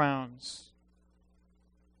their crowns.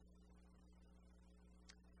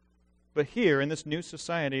 But here, in this new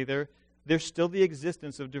society, there's still the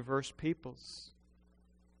existence of diverse peoples.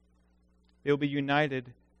 They'll be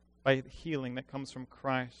united by the healing that comes from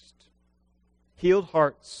Christ. Healed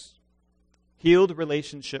hearts, healed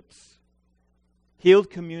relationships, healed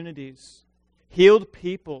communities, healed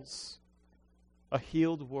peoples, a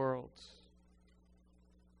healed world.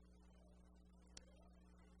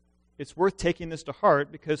 It's worth taking this to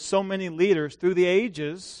heart because so many leaders through the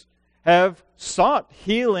ages have sought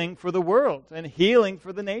healing for the world and healing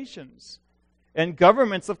for the nations. And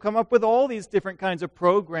governments have come up with all these different kinds of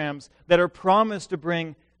programs that are promised to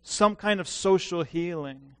bring some kind of social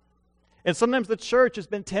healing. And sometimes the church has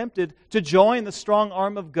been tempted to join the strong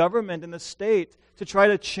arm of government and the state to try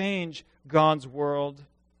to change God's world.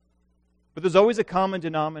 But there's always a common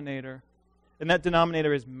denominator, and that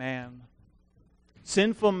denominator is man.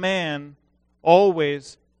 Sinful man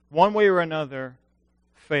always, one way or another,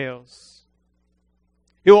 fails.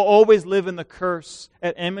 He will always live in the curse,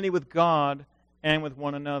 at enmity with God and with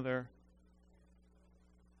one another.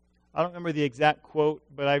 I don't remember the exact quote,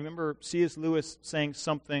 but I remember C.S. Lewis saying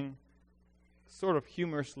something sort of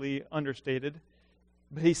humorously understated.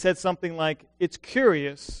 But he said something like, "It's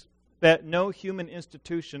curious that no human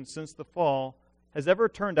institution since the fall has ever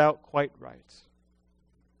turned out quite right."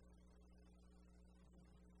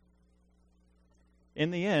 In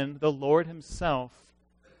the end, the Lord Himself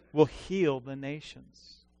will heal the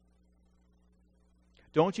nations.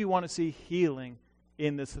 Don't you want to see healing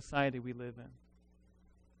in the society we live in?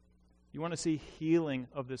 You want to see healing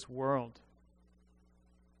of this world.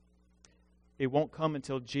 It won't come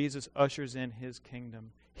until Jesus ushers in His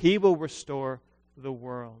kingdom. He will restore the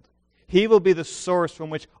world. He will be the source from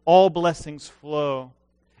which all blessings flow.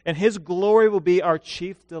 And His glory will be our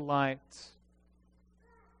chief delight.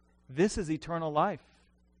 This is eternal life,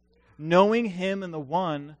 knowing Him and the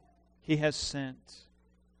one He has sent.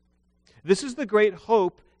 This is the great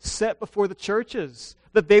hope set before the churches,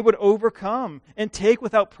 that they would overcome and take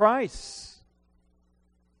without price.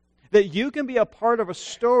 That you can be a part of a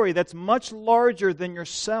story that's much larger than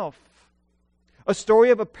yourself. A story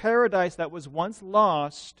of a paradise that was once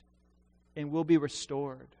lost and will be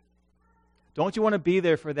restored. Don't you want to be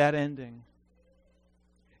there for that ending?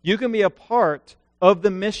 You can be a part of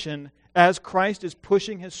the mission as Christ is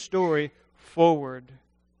pushing His story forward.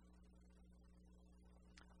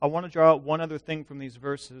 I want to draw out one other thing from these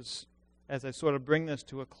verses as I sort of bring this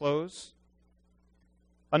to a close.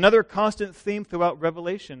 Another constant theme throughout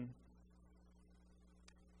Revelation.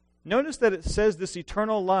 Notice that it says this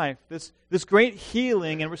eternal life, this great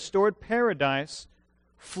healing and restored paradise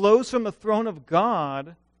flows from the throne of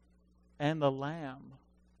God and the Lamb.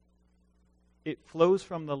 It flows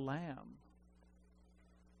from the Lamb.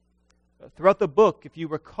 Throughout the book, if you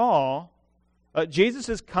recall, Jesus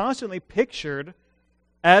is constantly pictured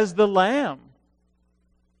as the Lamb.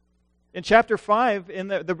 In chapter 5, in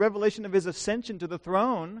the revelation of His ascension to the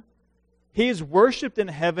throne, He is worshipped in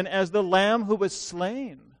heaven as the Lamb who was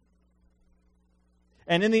slain.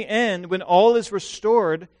 And in the end, when all is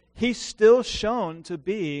restored, He's still shown to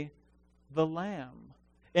be the Lamb.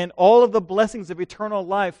 And all of the blessings of eternal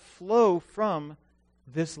life flow from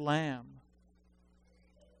this Lamb.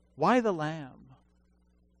 Why the Lamb?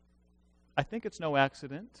 I think it's no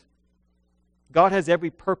accident. God has every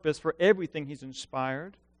purpose for everything He's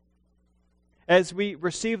inspired. As we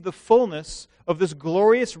receive the fullness of this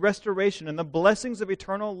glorious restoration and the blessings of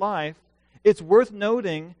eternal life, it's worth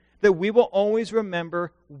noting that we will always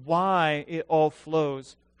remember why it all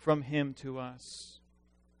flows from Him to us.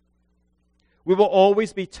 We will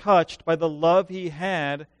always be touched by the love He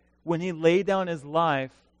had when He laid down His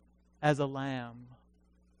life as a lamb.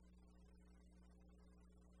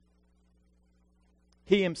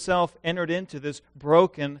 He Himself entered into this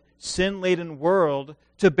broken, sin-laden world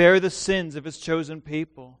to bear the sins of His chosen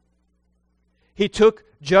people. He took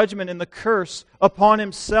judgment and the curse upon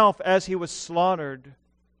Himself as He was slaughtered.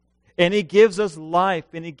 And He gives us life,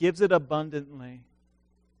 and He gives it abundantly.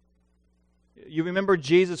 You remember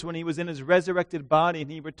Jesus when He was in His resurrected body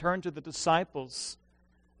and He returned to the disciples,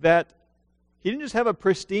 that He didn't just have a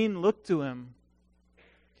pristine look to Him.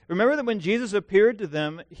 Remember that when Jesus appeared to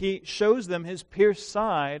them, He shows them His pierced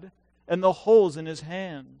side and the holes in His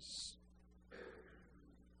hands.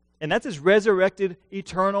 And that's His resurrected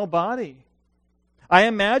eternal body. I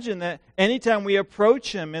imagine that anytime we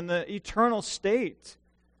approach Him in the eternal state,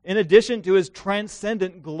 in addition to His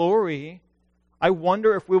transcendent glory, I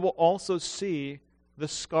wonder if we will also see the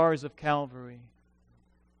scars of Calvary.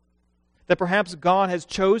 That perhaps God has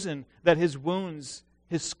chosen that His wounds,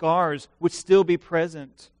 His scars, would still be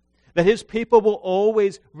present. That His people will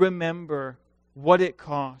always remember what it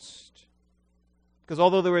cost. Because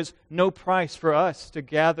although there is no price for us to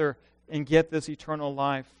gather and get this eternal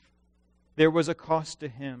life, there was a cost to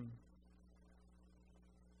Him.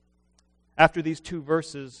 After these two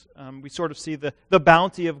verses, we sort of see the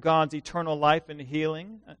bounty of God's eternal life and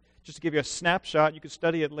healing. Just to give you a snapshot, you could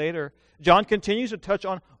study it later. John continues to touch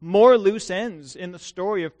on more loose ends in the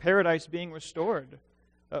story of paradise being restored.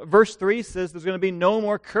 Verse 3 says there's going to be no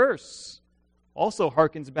more curse. Also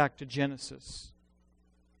harkens back to Genesis.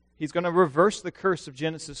 He's going to reverse the curse of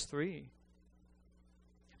Genesis 3.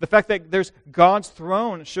 The fact that there's God's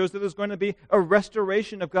throne shows that there's going to be a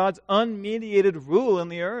restoration of God's unmediated rule in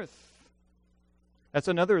the earth. That's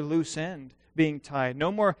another loose end being tied.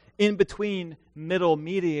 No more in-between middle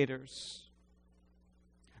mediators.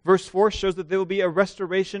 Verse 4 shows that there will be a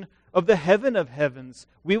restoration of the heaven of heavens.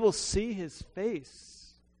 We will see His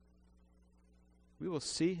face. We will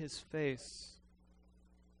see His face.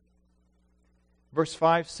 Verse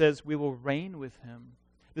 5 says we will reign with Him.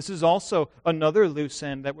 This is also another loose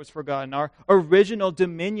end that was forgotten. Our original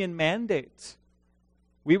dominion mandate.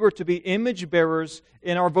 We were to be image bearers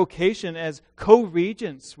in our vocation as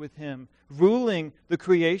co-regents with Him, ruling the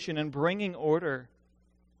creation and bringing order.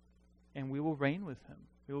 And we will reign with Him.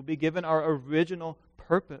 We will be given our original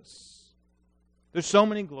purpose. There's so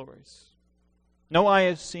many glories. No eye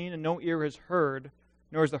has seen and no ear has heard,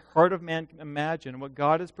 nor has the heart of man imagined what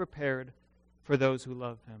God has prepared for those who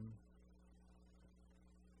love Him.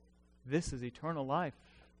 This is eternal life.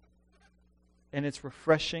 And it's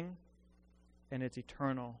refreshing and it's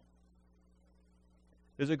eternal.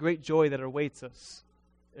 There's a great joy that awaits us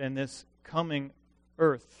in this coming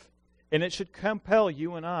earth. And it should compel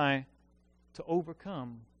you and I to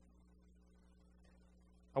overcome.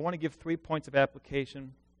 I want to give 3 points of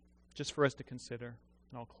application just for us to consider,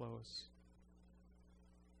 and I'll close.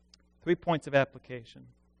 3 points of application.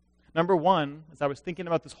 Number one, as I was thinking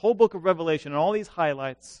about this whole book of Revelation and all these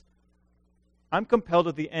highlights, I'm compelled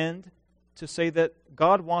at the end to say that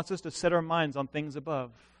God wants us to set our minds on things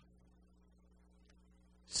above.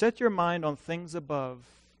 Set your mind on things above.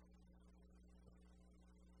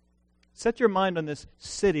 Set your mind on this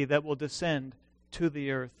city that will descend to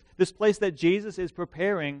the earth. This place that Jesus is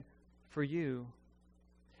preparing for you.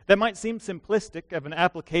 That might seem simplistic of an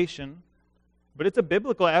application, but it's a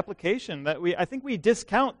biblical application that I think we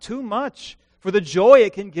discount too much for the joy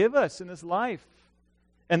it can give us in this life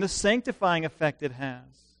and the sanctifying effect it has.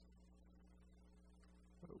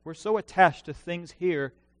 We're so attached to things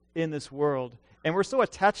here in this world, and we're so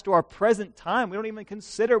attached to our present time, we don't even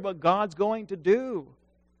consider what God's going to do.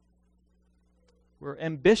 We're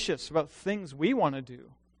ambitious about things we want to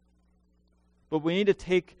do. But we need to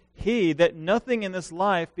take heed that nothing in this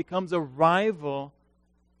life becomes a rival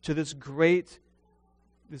to this great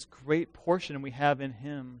portion we have in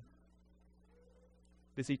Him.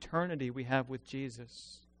 This eternity we have with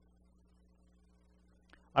Jesus.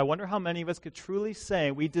 I wonder how many of us could truly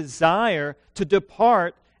say we desire to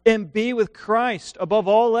depart and be with Christ above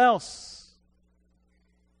all else.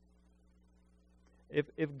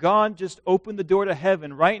 If God just opened the door to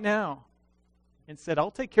heaven right now and said, I'll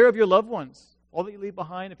take care of your loved ones, all that you leave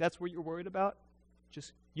behind, if that's what you're worried about,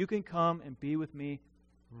 just you can come and be with me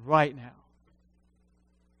right now.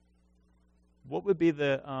 What would be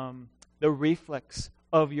the reflex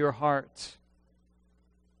of your heart?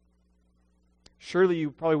 Surely you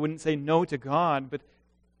probably wouldn't say no to God, but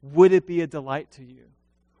would it be a delight to you?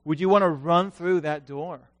 Would you want to run through that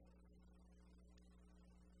door?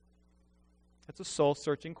 That's a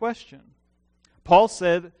soul-searching question. Paul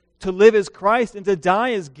said, to live is Christ and to die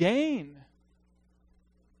is gain.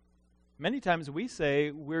 Many times we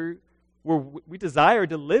say we desire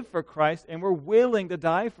to live for Christ and we're willing to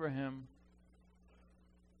die for Him.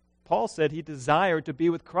 Paul said he desired to be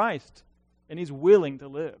with Christ and he's willing to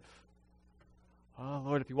live. Oh,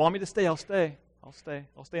 Lord, if you want me to stay, I'll stay. I'll stay.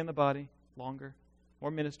 I'll stay in the body longer.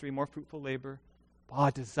 More ministry, more fruitful labor. Oh,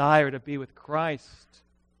 I desire to be with Christ.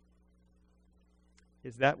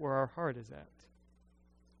 Is that where our heart is at?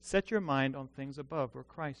 Set your mind on things above where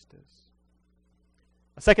Christ is.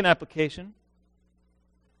 A second application.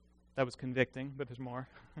 That was convicting, but there's more.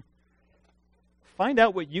 Find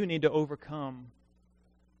out what you need to overcome.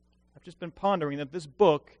 I've just been pondering that this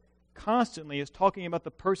book constantly is talking about the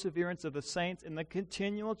perseverance of the saints and the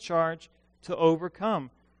continual charge to overcome.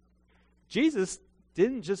 Jesus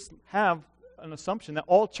didn't just have an assumption that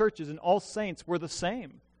all churches and all saints were the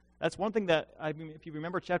same. That's one thing that, if you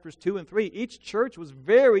remember chapters 2 and 3, each church was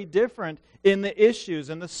very different in the issues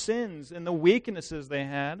and the sins and the weaknesses they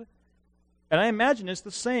had. And I imagine it's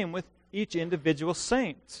the same with each individual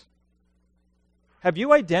saint. Have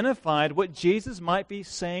you identified what Jesus might be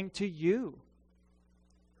saying to you?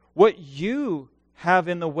 What you have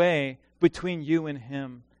in the way between you and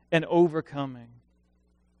Him and overcoming?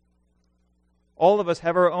 All of us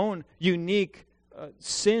have our own unique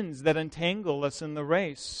sins that entangle us in the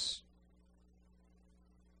race.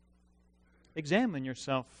 Examine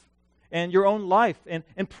yourself and your own life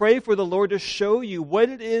and pray for the Lord to show you what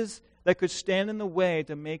it is that could stand in the way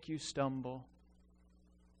to make you stumble.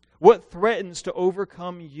 What threatens to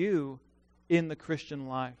overcome you in the Christian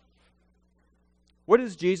life? What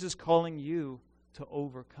is Jesus calling you to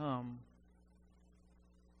overcome?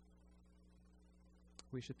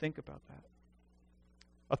 We should think about that.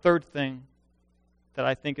 A third thing that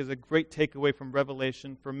I think is a great takeaway from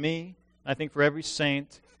Revelation for me, and I think for every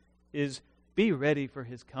saint, is be ready for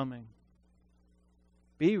His coming.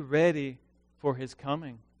 Be ready for His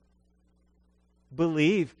coming.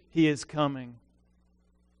 Believe He is coming.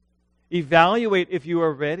 Evaluate if you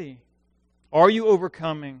are ready. Are you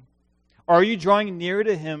overcoming? Are you drawing near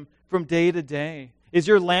to Him from day to day? Is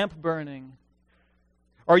your lamp burning?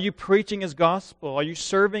 Are you preaching His gospel? Are you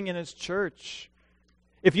serving in His church?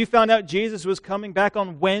 If you found out Jesus was coming back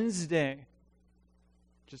on Wednesday,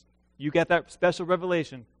 you get that special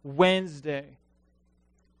revelation, Wednesday.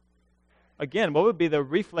 Again, what would be the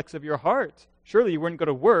reflex of your heart? Surely you wouldn't go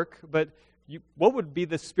to work, but what would be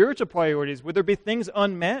the spiritual priorities? Would there be things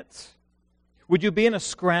unmet? Would you be in a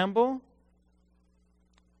scramble?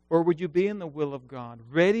 Or would you be in the will of God,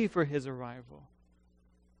 ready for His arrival?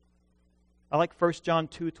 I like 1 John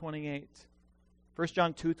 2:28. 1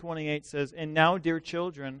 John 2:28 says, "And now, dear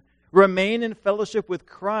children, Remain in fellowship with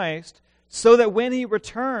Christ so that when He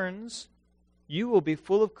returns, you will be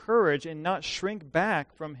full of courage and not shrink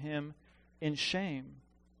back from Him in shame.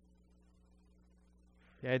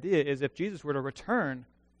 The idea is if Jesus were to return,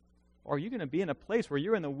 are you going to be in a place where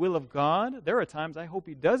you're in the will of God? There are times I hope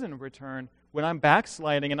He doesn't return when I'm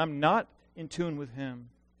backsliding and I'm not in tune with Him.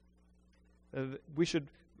 We should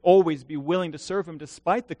always be willing to serve Him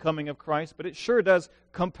despite the coming of Christ, but it sure does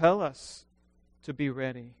compel us to be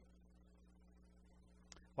ready.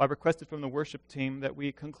 Well, I requested from the worship team that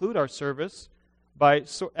we conclude our service by,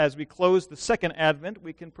 as we close the second Advent,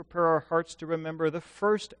 we can prepare our hearts to remember the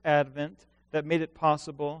first Advent that made it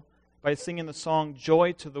possible by singing the song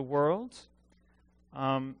Joy to the World.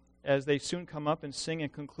 As they soon come up and sing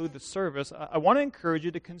and conclude the service, I want to encourage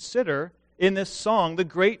you to consider in this song the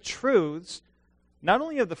great truths, not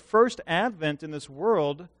only of the first Advent in this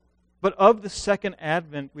world, but of the second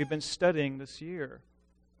Advent we've been studying this year.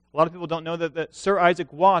 A lot of people don't know that Sir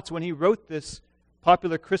Isaac Watts, when he wrote this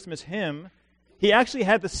popular Christmas hymn, he actually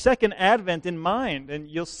had the second Advent in mind, and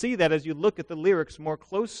you'll see that as you look at the lyrics more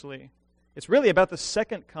closely. It's really about the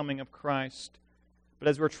second coming of Christ. But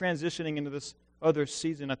as we're transitioning into this other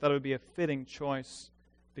season, I thought it would be a fitting choice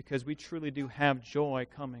because we truly do have joy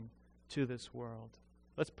coming to this world.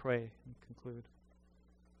 Let's pray and conclude.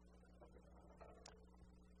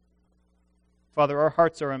 Father, our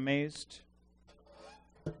hearts are amazed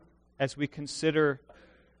as we consider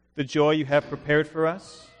the joy you have prepared for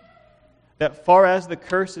us, that far as the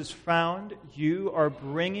curse is found, you are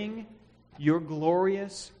bringing your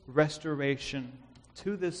glorious restoration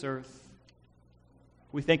to this earth.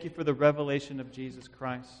 We thank you for the revelation of Jesus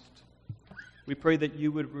Christ. We pray that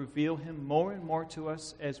you would reveal Him more and more to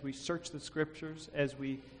us as we search the Scriptures, as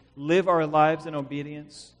we live our lives in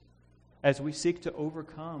obedience, as we seek to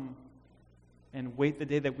overcome and wait the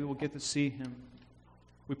day that we will get to see Him.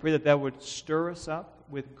 We pray that would stir us up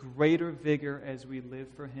with greater vigor as we live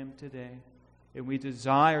for Him today, and we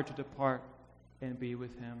desire to depart and be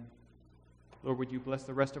with Him. Lord, would you bless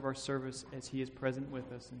the rest of our service as He is present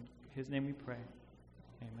with us. In His name we pray.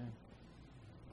 Amen.